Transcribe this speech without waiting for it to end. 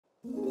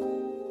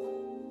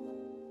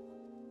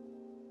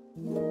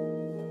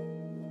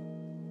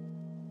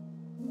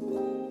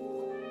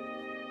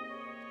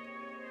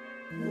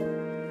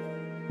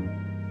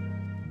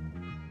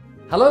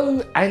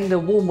Hello and a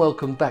warm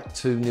welcome back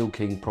to Neil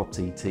King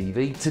Property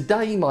TV.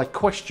 Today my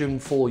question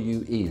for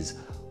you is,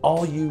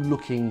 are you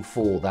looking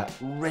for that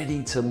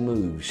ready to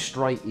move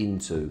straight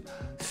into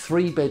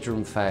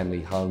 3-bedroom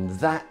family home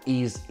that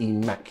is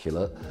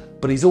immaculate,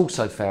 but is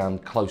also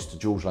found close to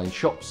George Lane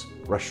shops,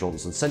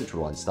 restaurants and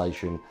Central Line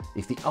station?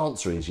 If the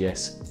answer is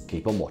yes,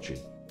 keep on watching.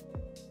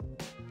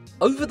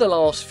 Over the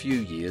last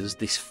few years,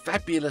 this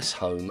fabulous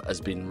home has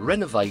been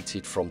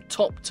renovated from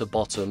top to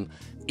bottom,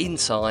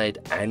 inside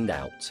and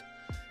out.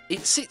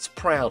 It sits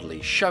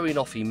proudly, showing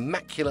off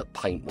immaculate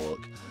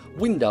paintwork,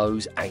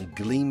 windows and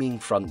gleaming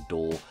front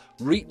door,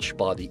 reached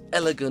by the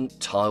elegant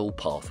tile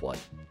pathway.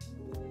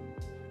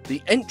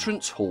 The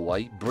entrance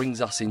hallway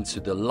brings us into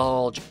the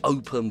large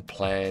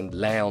open-plan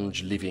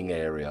lounge living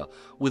area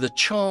with a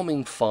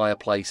charming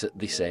fireplace at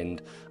this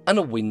end and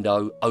a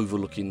window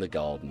overlooking the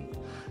garden.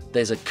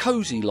 There's a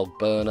cosy log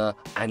burner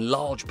and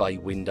large bay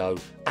window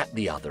at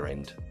the other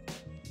end.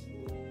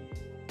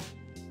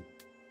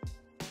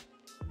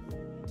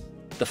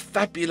 The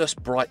fabulous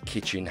bright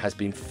kitchen has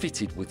been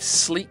fitted with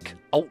sleek,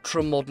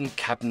 ultra-modern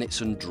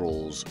cabinets and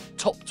drawers,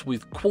 topped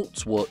with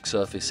quartz work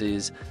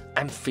surfaces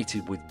and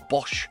fitted with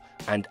Bosch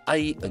and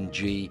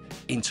AEG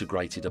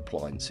integrated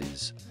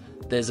appliances.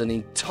 There's an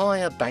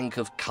entire bank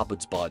of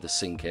cupboards by the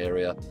sink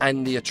area,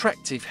 and the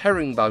attractive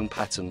herringbone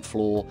pattern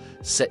floor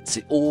sets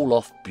it all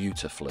off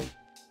beautifully.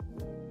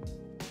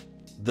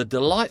 The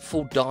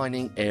delightful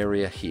dining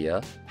area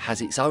here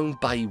has its own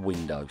bay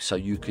window, so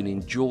you can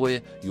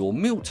enjoy your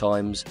meal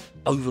times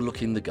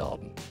overlooking the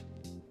garden.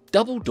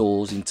 Double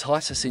doors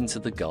entice us into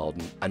the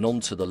garden and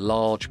onto the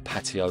large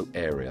patio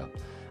area,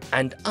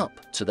 and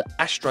up to the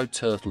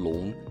AstroTurf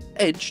lawn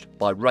edged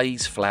by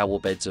raised flower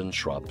beds and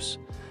shrubs.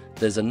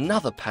 There's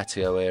another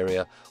patio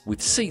area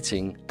with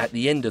seating at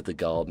the end of the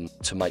garden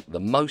to make the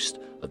most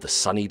of the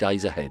sunny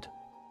days ahead.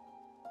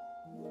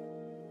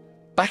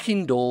 Back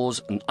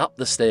indoors and up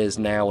the stairs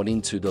now and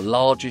into the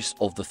largest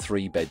of the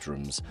 3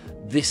 bedrooms.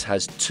 This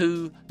has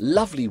 2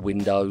 lovely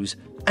windows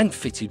and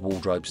fitted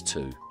wardrobes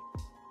too.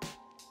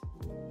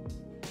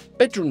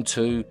 Bedroom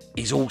 2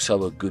 is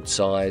also a good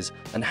size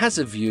and has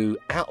a view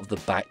out of the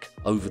back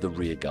over the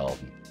rear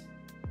garden.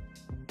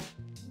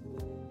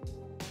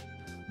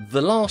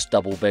 The last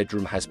double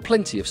bedroom has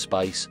plenty of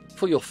space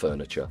for your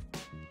furniture.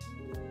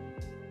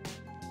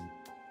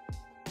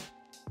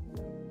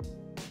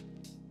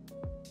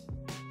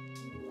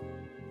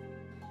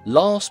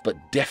 Last but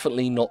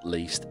definitely not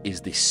least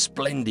is this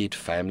splendid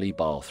family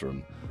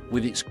bathroom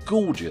with its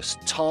gorgeous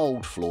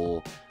tiled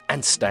floor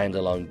and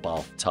standalone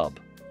bathtub,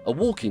 a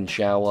walk-in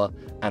shower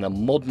and a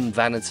modern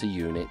vanity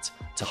unit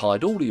to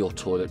hide all of your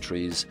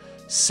toiletries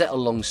set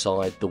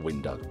alongside the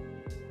window.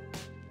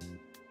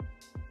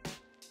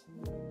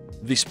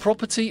 This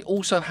property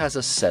also has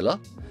a cellar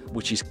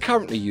which is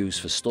currently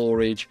used for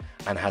storage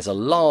and has a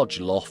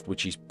large loft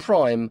which is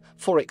prime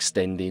for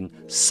extending,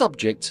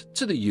 subject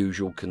to the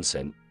usual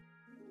consent.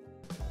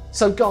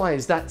 So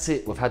guys, that's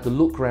it. We've had the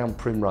look around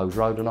Primrose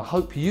Road and I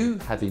hope you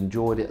have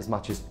enjoyed it as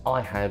much as I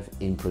have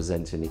in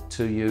presenting it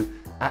to you.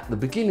 At the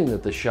beginning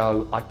of the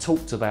show, I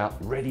talked about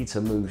ready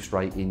to move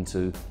straight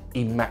into,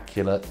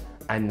 immaculate,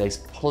 and there's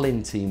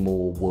plenty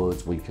more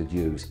words we could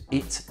use.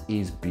 It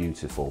is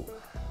beautiful.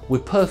 We're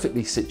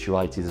perfectly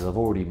situated, as I've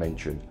already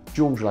mentioned.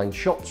 George Lane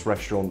shops,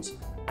 restaurants,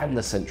 and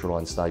the Central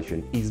Line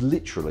station is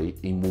literally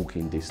in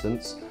walking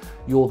distance.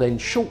 Your then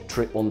short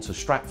trip onto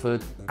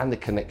Stratford and the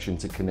connection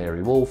to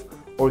Canary Wharf,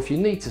 or if you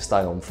need to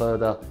stay on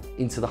further,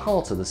 into the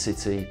heart of the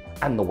city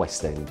and the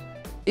West End.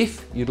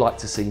 If you'd like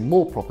to see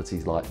more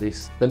properties like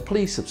this, then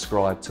please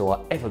subscribe to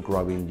our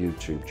ever-growing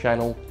YouTube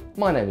channel.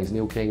 My name is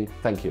Neil King,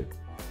 thank you.